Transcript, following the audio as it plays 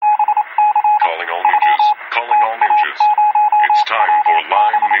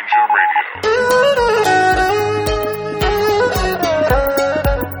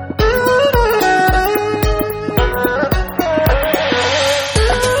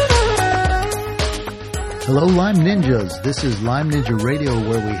Hello, Lyme Ninjas. This is Lyme Ninja Radio,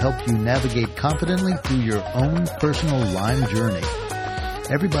 where we help you navigate confidently through your own personal Lyme journey.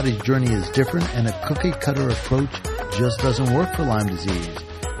 Everybody's journey is different, and a cookie-cutter approach just doesn't work for Lyme disease.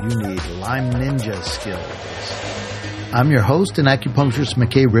 You need Lyme Ninja skills. I'm your host and acupuncturist,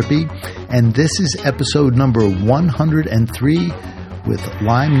 McKay Rippey, and this is episode number 103 with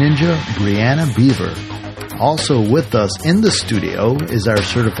Lyme Ninja Brianna Beaver. Also with us in the studio is our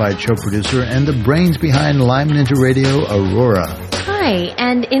certified show producer and the brains behind Lyme Ninja Radio, Aurora. Hi,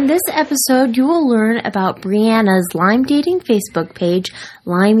 and in this episode you will learn about Brianna's Lyme dating Facebook page,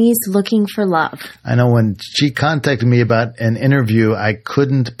 Lymies Looking for Love. I know when she contacted me about an interview, I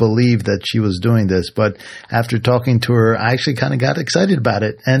couldn't believe that she was doing this, but after talking to her, I actually kind of got excited about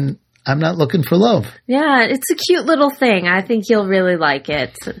it, and I'm not looking for love. Yeah, it's a cute little thing. I think you'll really like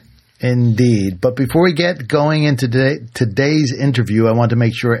it. Indeed. But before we get going into today's interview, I want to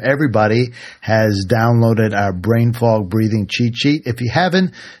make sure everybody has downloaded our brain fog breathing cheat sheet. If you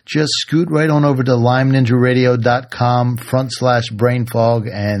haven't, just scoot right on over to lymeninjaradio.com/brain fog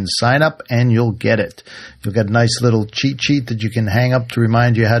and sign up and you'll get it. You'll get a nice little cheat sheet that you can hang up to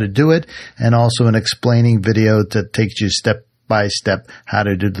remind you how to do it, and also an explaining video that takes you step by step how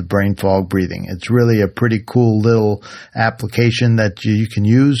to do the brain fog breathing. It's really a pretty cool little application that you can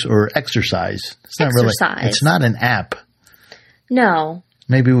use, or exercise. It's not an app. No.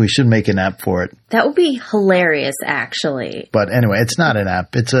 Maybe we should make an app for it. That would be hilarious, actually. But anyway, it's not an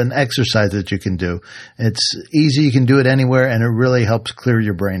app. It's an exercise that you can do. It's easy. You can do it anywhere, and it really helps clear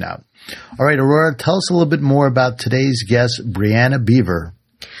your brain out. All right, Aurora, tell us a little bit more about today's guest, Brianna Beaver.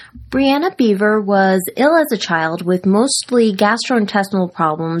 Brianna Beaver was ill as a child with mostly gastrointestinal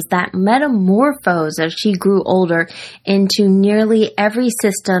problems that metamorphosed as she grew older into nearly every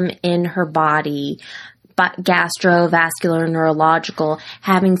system in her body, gastrovascular, neurological,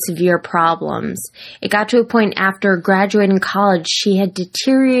 having severe problems. It got to a point after graduating college, she had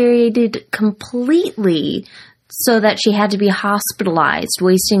deteriorated completely, so that she had to be hospitalized,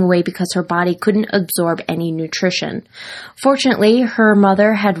 wasting away because her body couldn't absorb any nutrition. Fortunately, her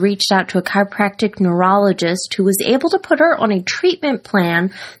mother had reached out to a chiropractic neurologist who was able to put her on a treatment plan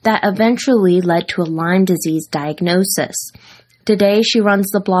that eventually led to a Lyme disease diagnosis. Today, she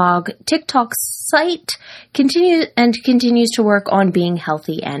runs the blog TikTok site, continues to work on being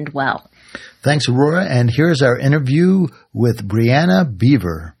healthy and well. Thanks, Aurora, and here's our interview with Brianna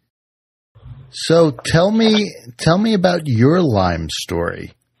Beaver. So tell me about your Lyme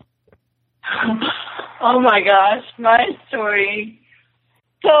story. Oh my gosh, my story.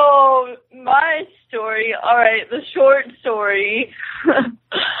 So my story, all right, the short story,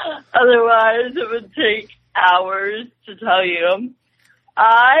 otherwise it would take hours to tell you.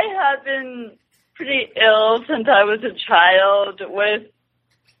 I have been pretty ill since I was a child with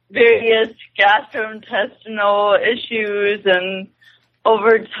various gastrointestinal issues, and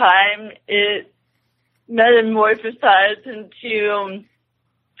over time, it metamorphosized into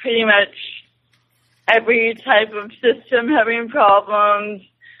pretty much every type of system having problems.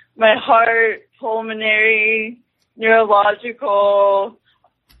 My heart, pulmonary, neurological,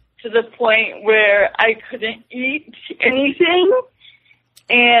 to the point where I couldn't eat anything.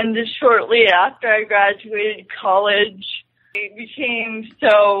 And shortly after I graduated college, I became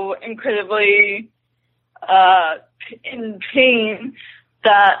so incredibly in pain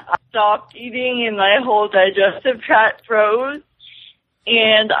that I stopped eating and my whole digestive tract froze.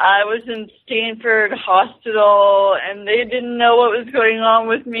 And I was in Stanford Hospital, and they didn't know what was going on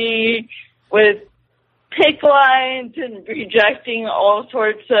with me, with PICC lines and rejecting all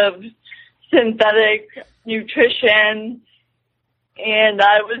sorts of synthetic nutrition. And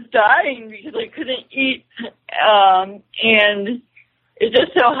I was dying because I couldn't eat. And it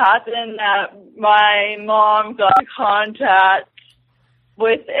just so happened that my mom got in contact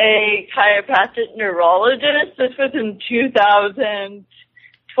with a chiropractic neurologist. This was in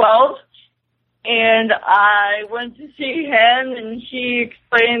 2012. And I went to see him, and he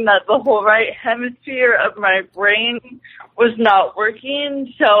explained that the whole right hemisphere of my brain was not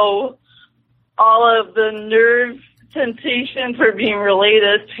working. So all of the nerve sensations were being relayed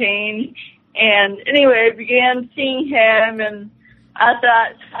as pain. And anyway, I began seeing him, and at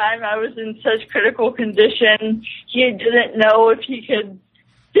that time, I was in such critical condition. He didn't know if he could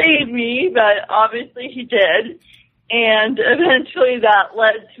save me, but obviously he did. And eventually that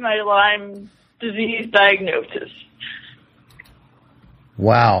led to my Lyme disease diagnosis.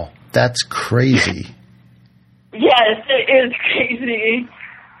 Wow, that's crazy. Yes, it is crazy.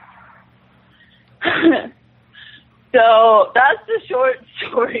 So that's the short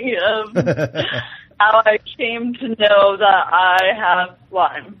story of how I came to know that I have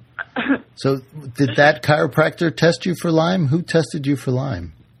Lyme. So did that chiropractor test you for Lyme? Who tested you for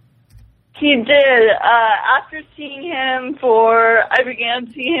Lyme? He did. After seeing him I began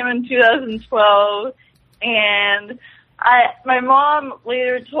seeing him in 2012, and my mom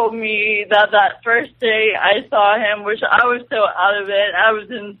later told me that first day I saw him, which I was so out of it, I was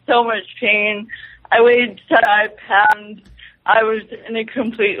in so much pain. I weighed 5 pounds. I was in a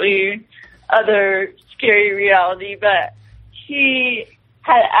completely other scary reality, but he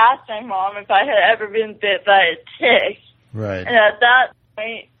had asked my mom if I had ever been bit by a tick. Right. And at that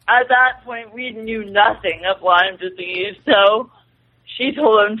point, we knew nothing of Lyme disease, so she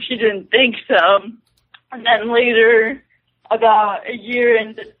told him she didn't think so. And then later, about a year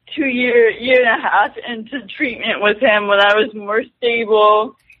and year and a half into treatment with him, when I was more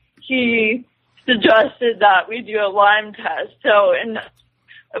stable, he suggested that we do a Lyme test. So, and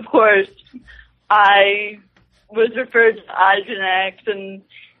of course, I was referred to IGeneX, and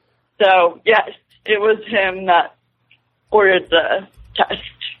so, yes, it was him that ordered the test.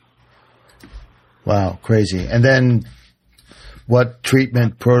 Wow, crazy. And then what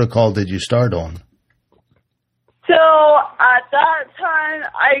treatment protocol did you start on? So at that time,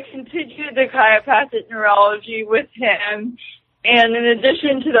 I continued the chiropractic neurology with him. And in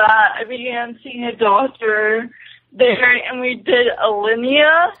addition to that, I began seeing a doctor there, and we did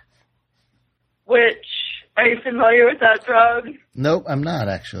Alinea, which, are you familiar with that drug? Nope, I'm not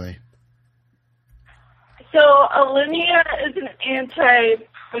actually. So Alinea is an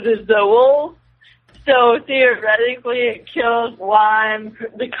anti-protozoal. So theoretically, it kills Lyme,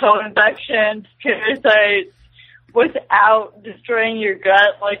 the co-infections, parasites, without destroying your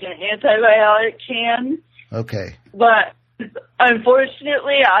gut like an antibiotic can. Okay. But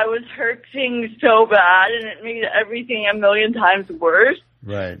unfortunately, I was hurting so bad, and it made everything a million times worse.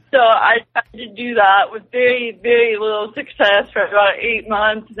 Right. So I tried to do that with very, very little success for about 8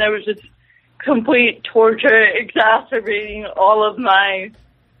 months, and there was just complete torture, exacerbating all of my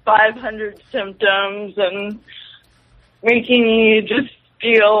 500 symptoms and making me just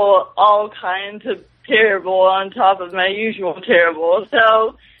feel all kinds of terrible on top of my usual terrible.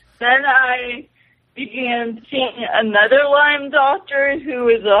 So then I began seeing another Lyme doctor who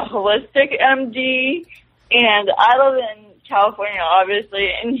is a holistic MD, and I live in California,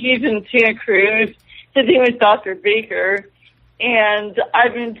 obviously, and he's in Santa Cruz. His name is Dr. Baker, and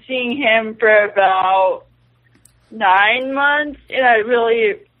I've been seeing him for about 9 months, and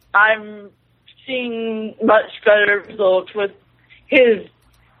I'm seeing much better results with his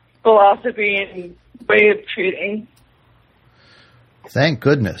philosophy and way of treating. Thank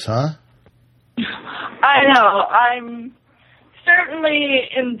goodness, huh? I know. I'm certainly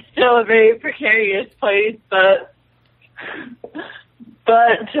in still a very precarious place, but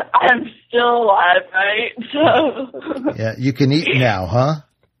I'm still alive, right? So Yeah, you can eat now, huh?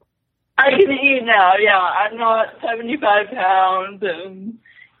 I can eat now, yeah. I'm not 75 pounds, and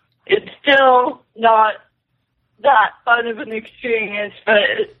it's still not that fun of an experience, but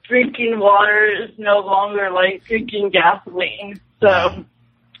drinking water is no longer like drinking gasoline. So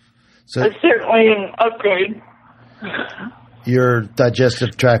it's certainly an upgrade. Your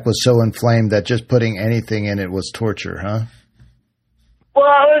digestive tract was so inflamed that just putting anything in it was torture, huh?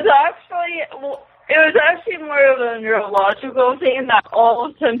 Well, it was actually more of a neurological thing, that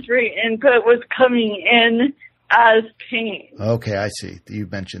all sensory input was coming in as pain. Okay, I see. You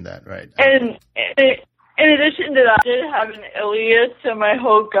mentioned that, right. And in addition to that, I did have an ileus, so my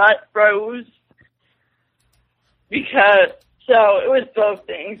whole gut froze. So it was both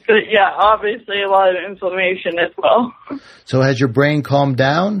things. But yeah, obviously a lot of inflammation as well. So has your brain calmed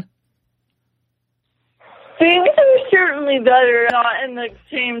down? Things are certainly better, not in the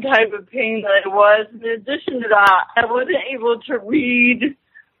same type of pain that I was. In addition to that, I wasn't able to read.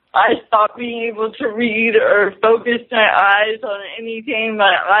 I stopped being able to read or focus my eyes on anything.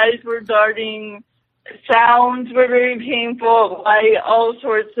 My eyes were darting. Sounds were very painful. All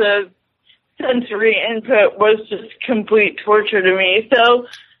sorts of sensory input was just complete torture to me. So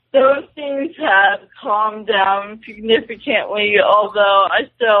those things have calmed down significantly, although I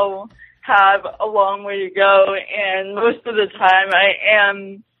still have a long way to go, and most of the time I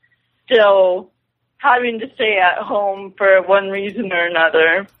am still having to stay at home for one reason or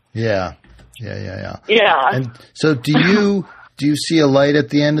another. Yeah. Yeah. And so do you see a light at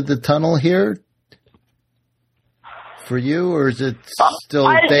the end of the tunnel here for you, or is it still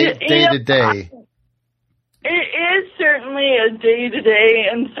day to day? It is certainly a day to day,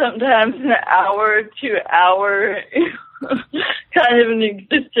 and sometimes an hour to hour kind of an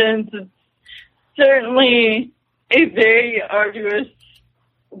existence. It's certainly a very arduous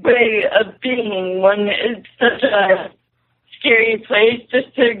way of being when it's such a scary place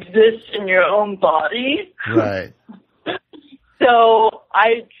just to exist in your own body. Right. So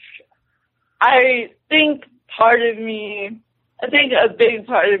I think a big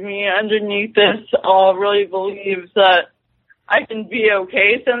part of me underneath this all really believes that I can be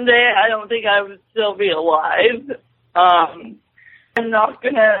okay someday. I don't think I would still be alive. I'm not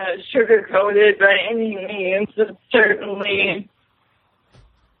going to sugarcoat it by any means. It's certainly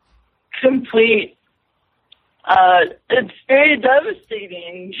complete. It's very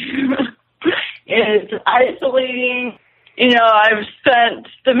devastating. It's isolating. You know, I've spent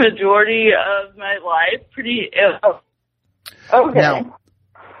the majority of my life pretty ill. Okay. Now,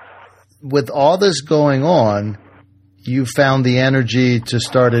 with all this going on, you found the energy to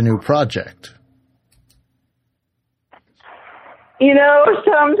start a new project. You know,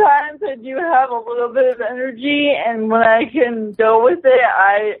 sometimes I do have a little bit of energy, and when I can go with it,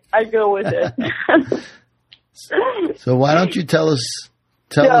 I go with it. So why don't you tell us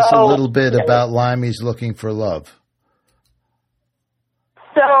a little bit about Limey's Looking for Love?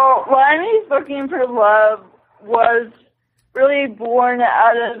 So Limey's Looking for Love was really born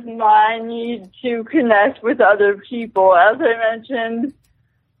out of my need to connect with other people. As I mentioned,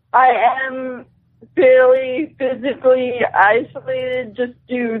 I am fairly physically isolated just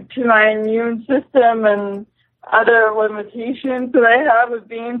due to my immune system and other limitations that I have of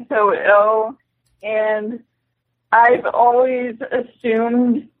being so ill. And I've always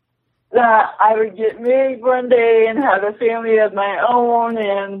assumed that I would get married one day and have a family of my own,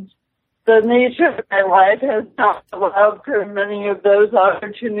 and the nature of my life has not allowed for many of those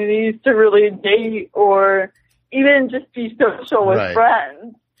opportunities to really date or even just be social with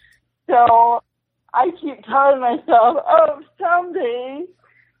friends. So I keep telling myself, oh, someday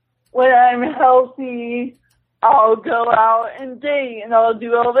when I'm healthy, I'll go out and date and I'll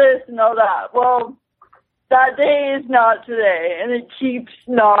do all this and all that. Well, that day is not today, and it keeps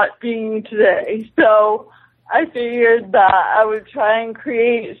not being today. So I figured that I would try and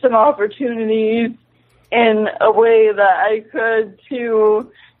create some opportunities in a way that I could to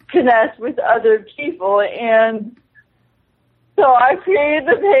connect with other people. And so I created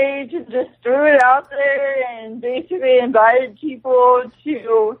the page and just threw it out there and basically invited people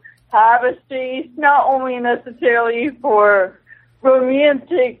to have a space, not only necessarily for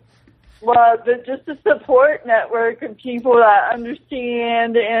romantic love, but just a support network of people that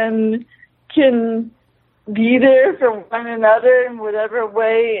understand and can be there for one another in whatever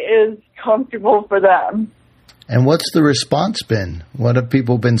way is comfortable for them. And what's the response been? What have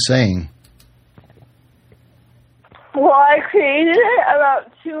people been saying? Well, I created it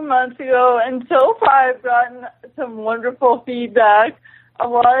about 2 months ago, and so far I've gotten some wonderful feedback, a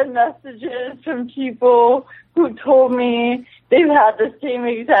lot of messages from people who told me they've had the same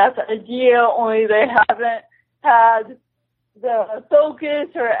exact idea, only they haven't had the focus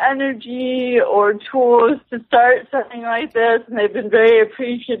or energy or tools to start something like this, and they've been very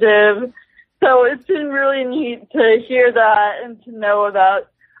appreciative. So it's been really neat to hear that and to know that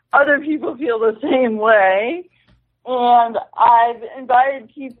other people feel the same way. And I've invited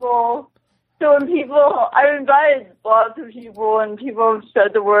people, I've invited lots of people, and people have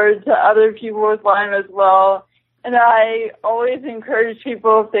spread the word to other people with Lyme as well. And I always encourage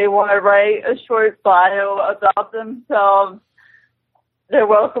people, if they want to write a short bio about themselves, they're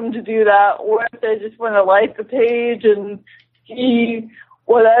welcome to do that. Or if they just want to like the page and see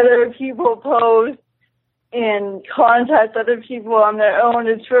what other people post and contact other people on their own,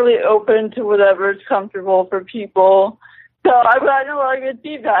 it's really open to whatever is comfortable for people. So I've gotten a lot of good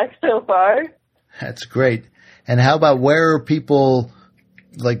feedback so far. That's great. And how about, where are people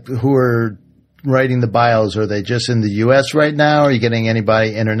like who are writing the bios? Are they just in the U.S. right now? Are you getting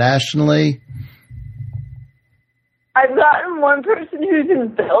anybody internationally? I've gotten one person who's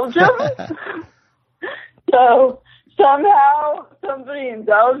in Belgium. So somehow somebody in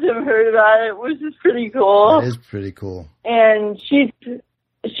Belgium heard about it, which is pretty cool. It is pretty cool. And she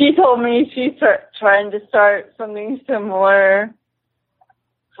told me she's trying to start something similar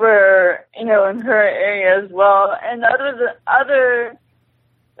for, in her area as well. And other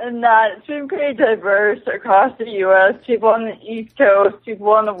than that, it's been pretty diverse across the U.S., people on the East Coast, people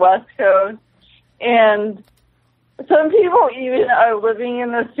on the West Coast, and some people even are living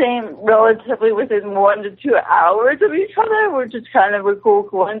in the same, relatively within 1 to 2 hours of each other, which is kind of a cool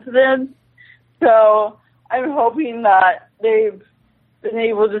coincidence. So I'm hoping that they've been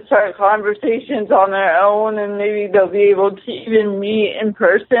able to start conversations on their own, and maybe they'll be able to even meet in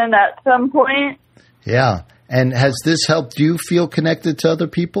person at some point. Yeah. And has this helped you feel connected to other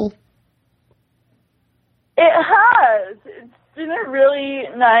people? It has. It's been a really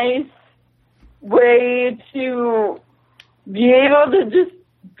nice way to be able to just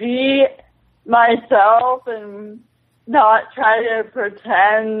be myself and not try to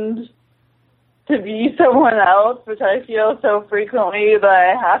pretend to be someone else, which I feel so frequently that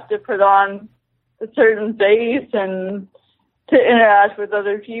I have to put on a certain face and to interact with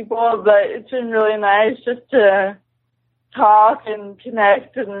other people. But it's been really nice just to talk and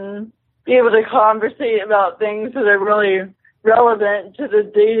connect and be able to conversate about things that are really relevant to the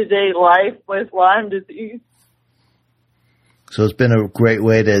day-to-day life with Lyme disease. So it's been a great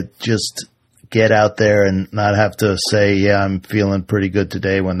way to just get out there and not have to say, yeah, I'm feeling pretty good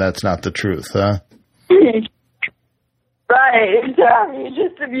today when that's not the truth, huh? Right, exactly.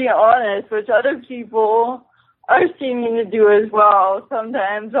 Just to be honest, which other people are seeming to do as well.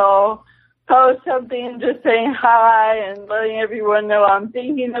 Sometimes I'll post something just saying hi and letting everyone know I'm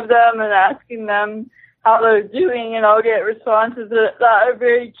thinking of them and asking them how they're doing, and I'll get responses that are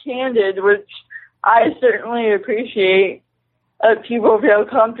very candid, which I certainly appreciate. People feel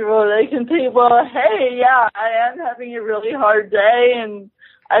comfortable. They can say, well, hey, yeah, I am having a really hard day and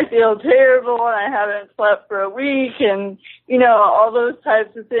I feel terrible and I haven't slept for a week and, all those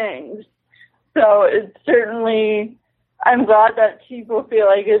types of things. So it's certainly, I'm glad that people feel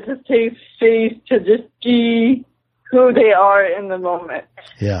like it's a safe space to just be who they are in the moment.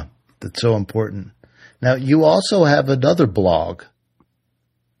 Yeah, that's so important. Now, you also have another blog.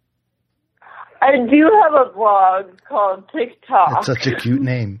 I do have a blog called TikTok. That's such a cute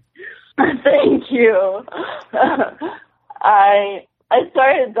name. Thank you. I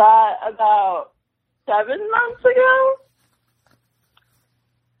started that about 7 months ago.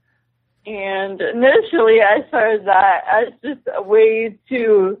 And initially I started that as just a way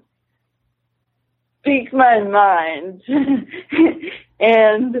to speak my mind.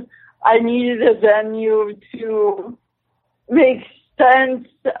 And I needed a venue to make sense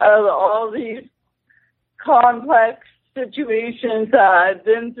of all these complex situations that I've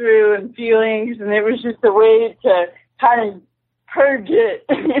been through and feelings, and it was just a way to kind of purge it,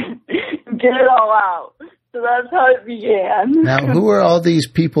 get it all out. So that's how it began. Now, who are all these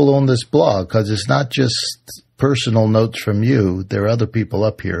people on this blog? Because it's not just personal notes from you. There are other people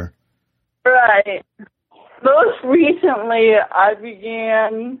up here. Right. Most recently, I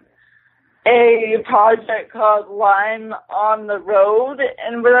began a project called Lyme on the Road,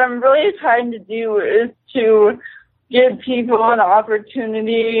 and what I'm really trying to do is to give people an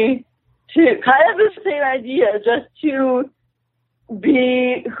opportunity to kind of the same idea, just to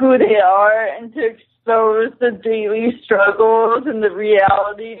be who they are and to expose the daily struggles and the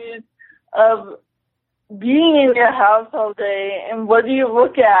realities of being in your house all day and what do you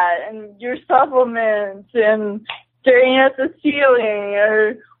look at and your supplements and staring at the ceiling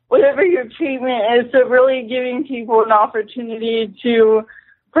or whatever your treatment is. So really giving people an opportunity to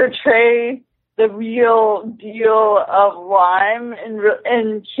portray the real deal of Lyme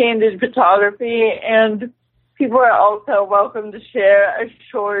in candid photography, and people are also welcome to share a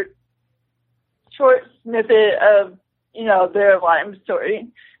short snippet of, their Lyme story.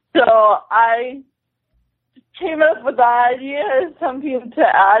 So I came up with the idea as something to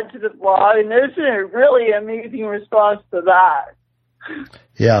add to the blog, and there's been a really amazing response to that.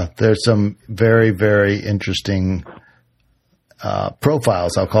 Yeah, there's some very, very interesting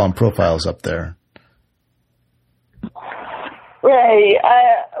profiles. I'll call them profiles up there. Right.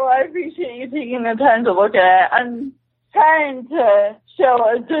 I appreciate you taking the time to look at it. I'm trying to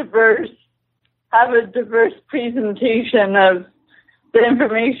have a diverse presentation of the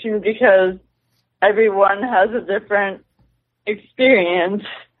information because everyone has a different experience,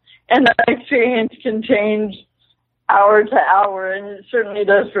 and that experience can change hour to hour, and it certainly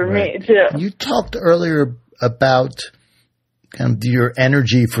does for me too. You talked earlier about kind of your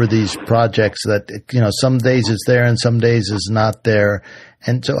energy for these projects that, some days it's there and some days it's not there.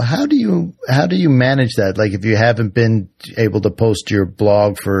 And so how do you manage that? Like if you haven't been able to post your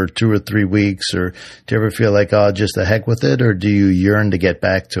blog for 2 or 3 weeks, or do you ever feel like, oh, just the heck with it? Or do you yearn to get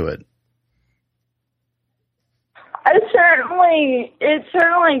back to it? It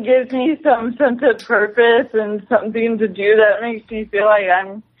certainly gives me some sense of purpose and something to do that makes me feel like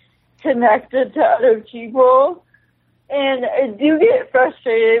I'm connected to other people. And I do get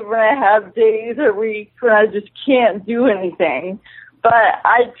frustrated when I have days or weeks when I just can't do anything. But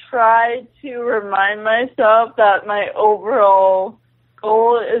I try to remind myself that my overall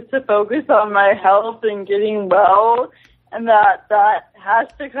goal is to focus on my health and getting well, and that has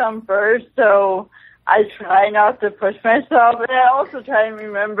to come first. So I try not to push myself, and I also try and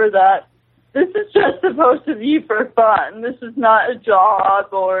remember that this is just supposed to be for fun. This is not a job,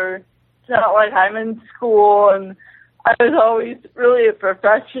 or it's not like I'm in school, and I was always really a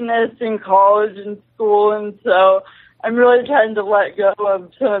perfectionist in college and school, and so I'm really trying to let go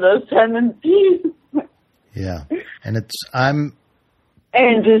of some of those tendencies. Yeah. And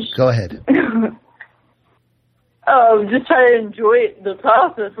go ahead. Just try to enjoy the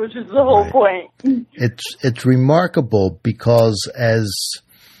process, which is the whole point. It's remarkable because as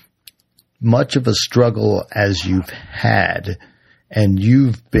much of a struggle as you've had, and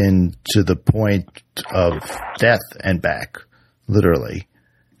you've been to the point of death and back, literally,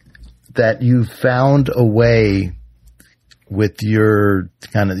 that you found a way with your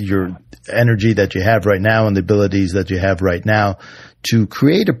energy that you have right now and the abilities that you have right now to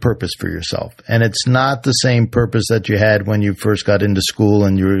create a purpose for yourself. And it's not the same purpose that you had when you first got into school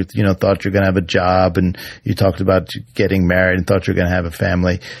and you thought you're going to have a job, and you talked about getting married and thought you're going to have a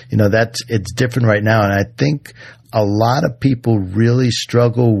family. It's different right now. And I think a lot of people really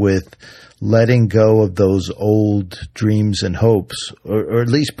struggle with letting go of those old dreams and hopes, or at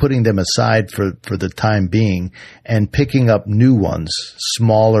least putting them aside for the time being, and picking up new ones,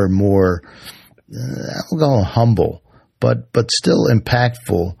 smaller, more, I'll go humble, but still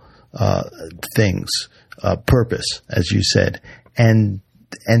impactful things, purpose, as you said. And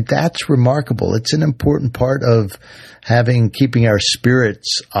that's remarkable. It's an important part of keeping our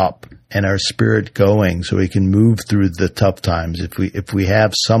spirits up and our spirit going, so we can move through the tough times. If we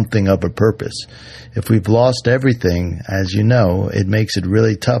have something of a purpose, if we've lost everything, as you know, it makes it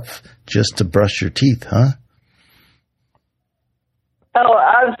really tough just to brush your teeth, huh? Oh,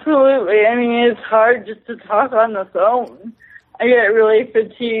 absolutely. I mean, it's hard just to talk on the phone. I get really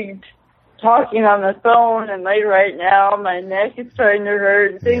fatigued talking on the phone, and like right now, my neck is starting to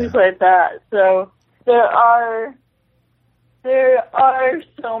hurt, things like that. So there are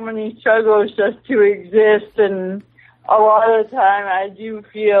so many struggles just to exist, and a lot of the time I do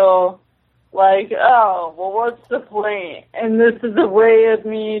feel like, oh, well, what's the point? And this is a way of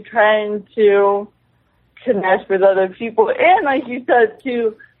me trying to connect with other people. And like you said,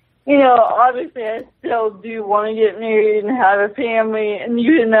 too, obviously I still do want to get married and have a family, and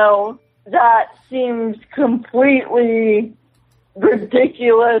that seems completely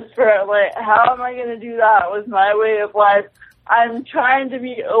ridiculous for, like, how am I going to do that with my way of life? I'm trying to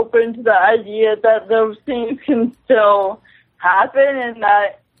be open to the idea that those things can still happen, and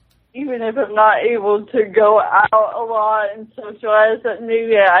that even if I'm not able to go out a lot and socialize, that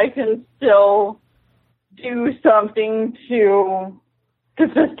maybe I can still do something to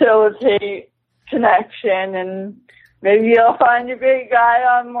facilitate connection, and maybe I'll find a great guy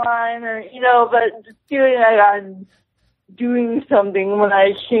online, or, but just feeling like I'm doing something when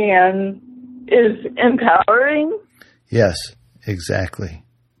I can is empowering. Yes, exactly.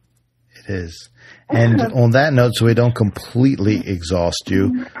 It is. And on that note, so we don't completely exhaust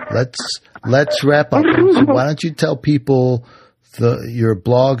you, let's wrap up. So why don't you tell people your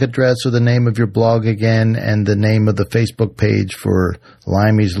blog address, or the name of your blog again, and the name of the Facebook page for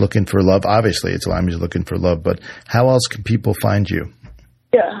Limey's Looking for Love. Obviously, it's Limey's Looking for Love, but how else can people find you?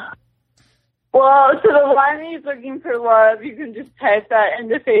 Yeah. Well, so the Limey's Looking for Love, you can just type that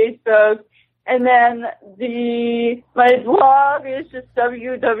into Facebook. And then my blog is just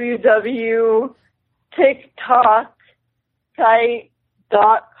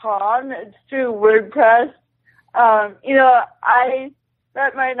www.tiktoksite.com. It's through WordPress.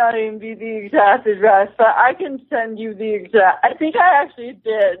 That might not even be the exact address, but I can send you I think I actually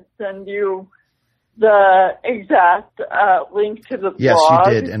did send you the exact link to the blog. Yes, you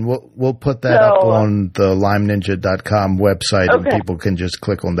did, and we'll put that up on the LimeNinja.com website, and people can just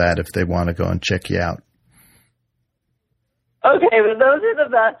click on that if they want to go and check you out. Okay, but those are the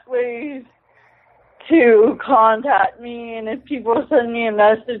best ways to contact me, and if people send me a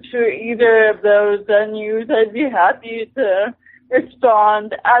message through either of those venues, I'd be happy to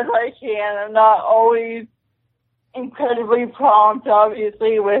respond as I can. I'm not always incredibly prompt,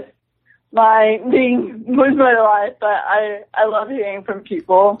 obviously, with my life, but I love hearing from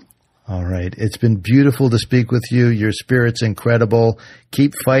people. All right. It's been beautiful to speak with you. Your spirit's incredible.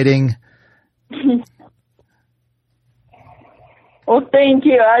 Keep fighting. Well, thank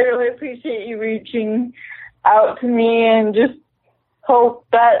you. I really appreciate you reaching out to me, and just hope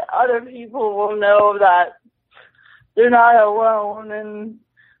that other people will know that they're not alone. And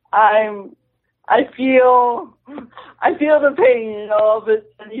I feel the pain in all of its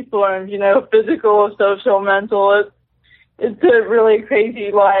many forms, physical, social, mental. It's a really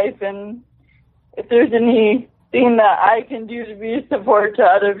crazy life, and if there's anything that I can do to be a support to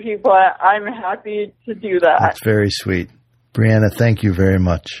other people, I'm happy to do that. That's very sweet. Brianna, thank you very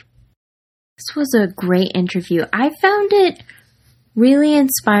much. This was a great interview. I found it really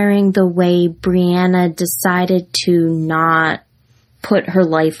inspiring the way Brianna decided to not put her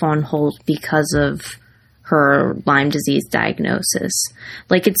life on hold because of her Lyme disease diagnosis.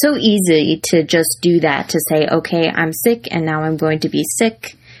 Like, it's so easy to just do that, to say, okay, I'm sick and now I'm going to be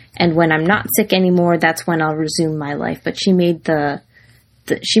sick. And when I'm not sick anymore, that's when I'll resume my life. But she made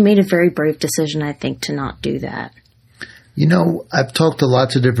she made a very brave decision, I think, to not do that. You know, I've talked to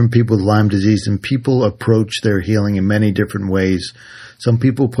lots of different people with Lyme disease, and people approach their healing in many different ways. Some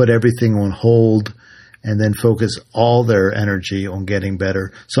people put everything on hold and then focus all their energy on getting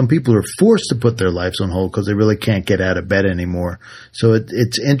better. Some people are forced to put their lives on hold because they really can't get out of bed anymore. So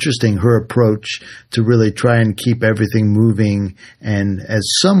it's interesting, her approach to really try and keep everything moving and as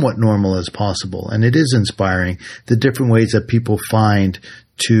somewhat normal as possible. And it is inspiring, the different ways that people find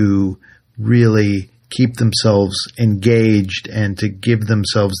to really keep themselves engaged and to give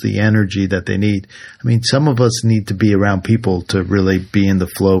themselves the energy that they need. I mean, some of us need to be around people to really be in the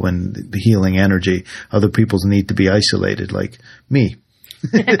flow and the healing energy. Other people need to be isolated, like me.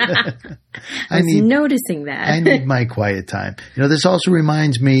 I was noticing that. I need my quiet time. You know, this also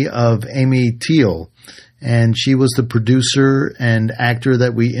reminds me of Amy Teal, and she was the producer and actor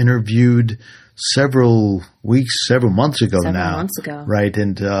that we interviewed several months ago now. Right.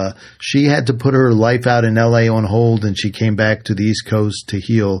 And she had to put her life out in LA on hold, and she came back to the East Coast to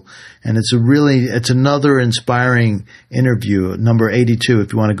heal. And it's another inspiring interview, number 82,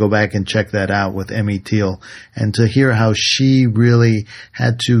 if you want to go back and check that out, with Amy Teal, and to hear how she really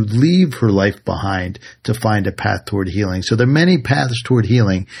had to leave her life behind to find a path toward healing. So there are many paths toward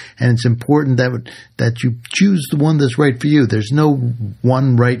healing, and it's important that you choose the one that's right for you. There's no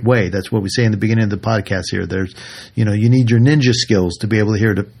one right way. That's what we say in the beginning of the podcast here. You need your ninja skills to be able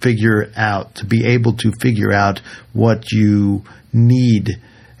to figure out what you need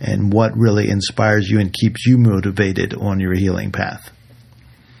and what really inspires you and keeps you motivated on your healing path.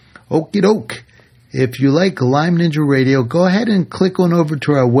 Okie doke. If you like Lyme Ninja Radio, go ahead and click on over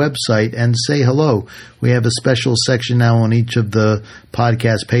to our website and say hello. We have a special section now on each of the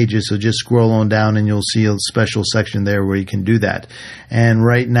podcast pages, so just scroll on down and you'll see a special section there where you can do that. And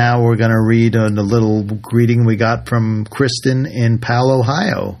right now we're going to read a little greeting we got from Kristen in Powell,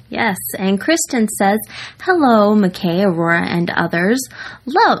 Ohio. Yes, and Kristen says, hello, McKay, Aurora, and others.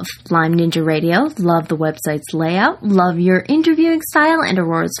 Love Lyme Ninja Radio. Love the website's layout. Love your interviewing style and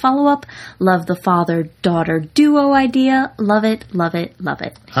Aurora's follow-up. Love the father-daughter duo idea. Love it, love it, love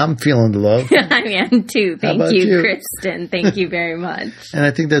it. I'm feeling the love. I am too. Thank you, Kristen. Thank you very much. And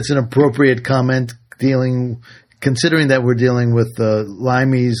I think that's an appropriate comment, considering that we're dealing with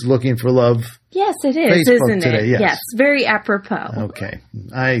Lymies looking for love. Yes, it is, Facebook isn't today, it? Yes, very apropos. Okay,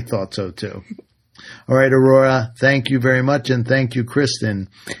 I thought so too. All right, Aurora, thank you very much, and thank you, Kristen.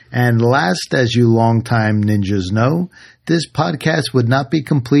 And last, as you longtime ninjas know, this podcast would not be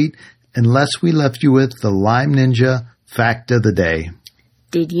complete unless we left you with the Lyme Ninja Fact of the Day.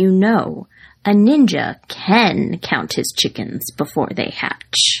 Did you know a ninja can count his chickens before they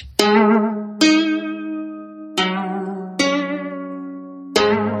hatch?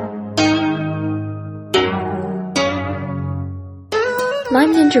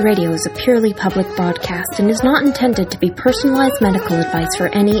 Lyme Ninja Radio is a purely public broadcast and is not intended to be personalized medical advice for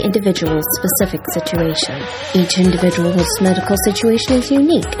any individual's specific situation. Each individual's medical situation is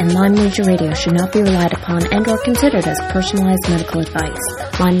unique, and Lyme Ninja Radio should not be relied upon and or considered as personalized medical advice.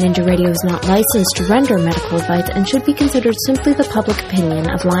 Lyme Ninja Radio is not licensed to render medical advice and should be considered simply the public opinion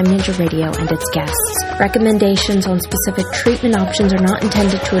of Lyme Ninja Radio and its guests. Recommendations on specific treatment options are not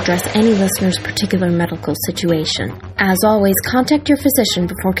intended to address any listener's particular medical situation. As always, contact your physician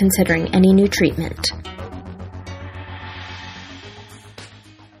before considering any new treatment.